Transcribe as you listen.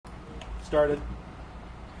started.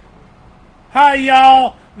 Hi,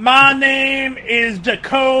 y'all. My name is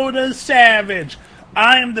Dakota Savage.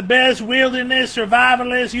 I am the best wilderness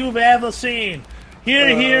survivalist you've ever seen.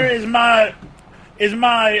 Here is my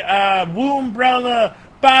womb brother,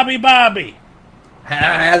 Bobby.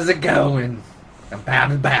 How's it going?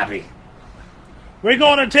 I'm Bobby. We're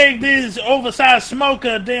gonna take this oversized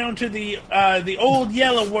smoker down to the old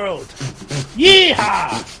yellow world.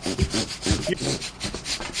 Yeehaw!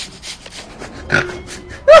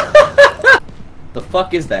 The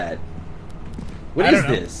fuck is that? What I is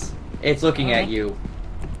don't know. this? It's looking at you.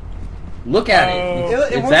 Look at it.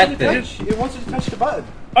 It It's wants that you to thing. touch. It wants you to touch the button.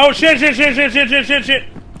 Oh shit!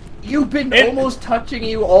 You've been It- almost touching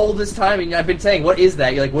you all this time, and I've been saying, "What is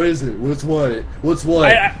that?" You're like, "What is it? What's what? What's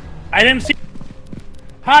what?" I didn't see.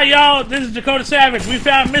 Hi, y'all. This is Dakota Savage. We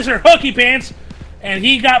found Mr. Hooky Pants, and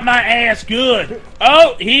he got my ass good.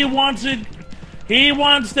 Oh, he wants it. He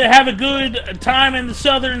wants to have a good time in the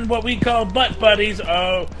southern, what we call butt buddies.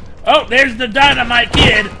 Oh, there's the dynamite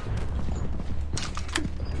kid.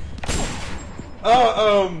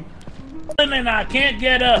 And I can't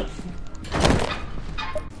get up.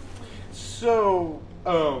 So,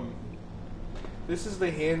 this is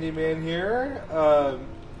the handyman here.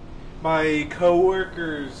 My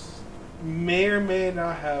coworkers may or may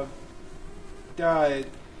not have died.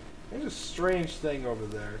 There's a strange thing over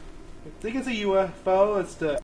there. I think it's a UFO. It's the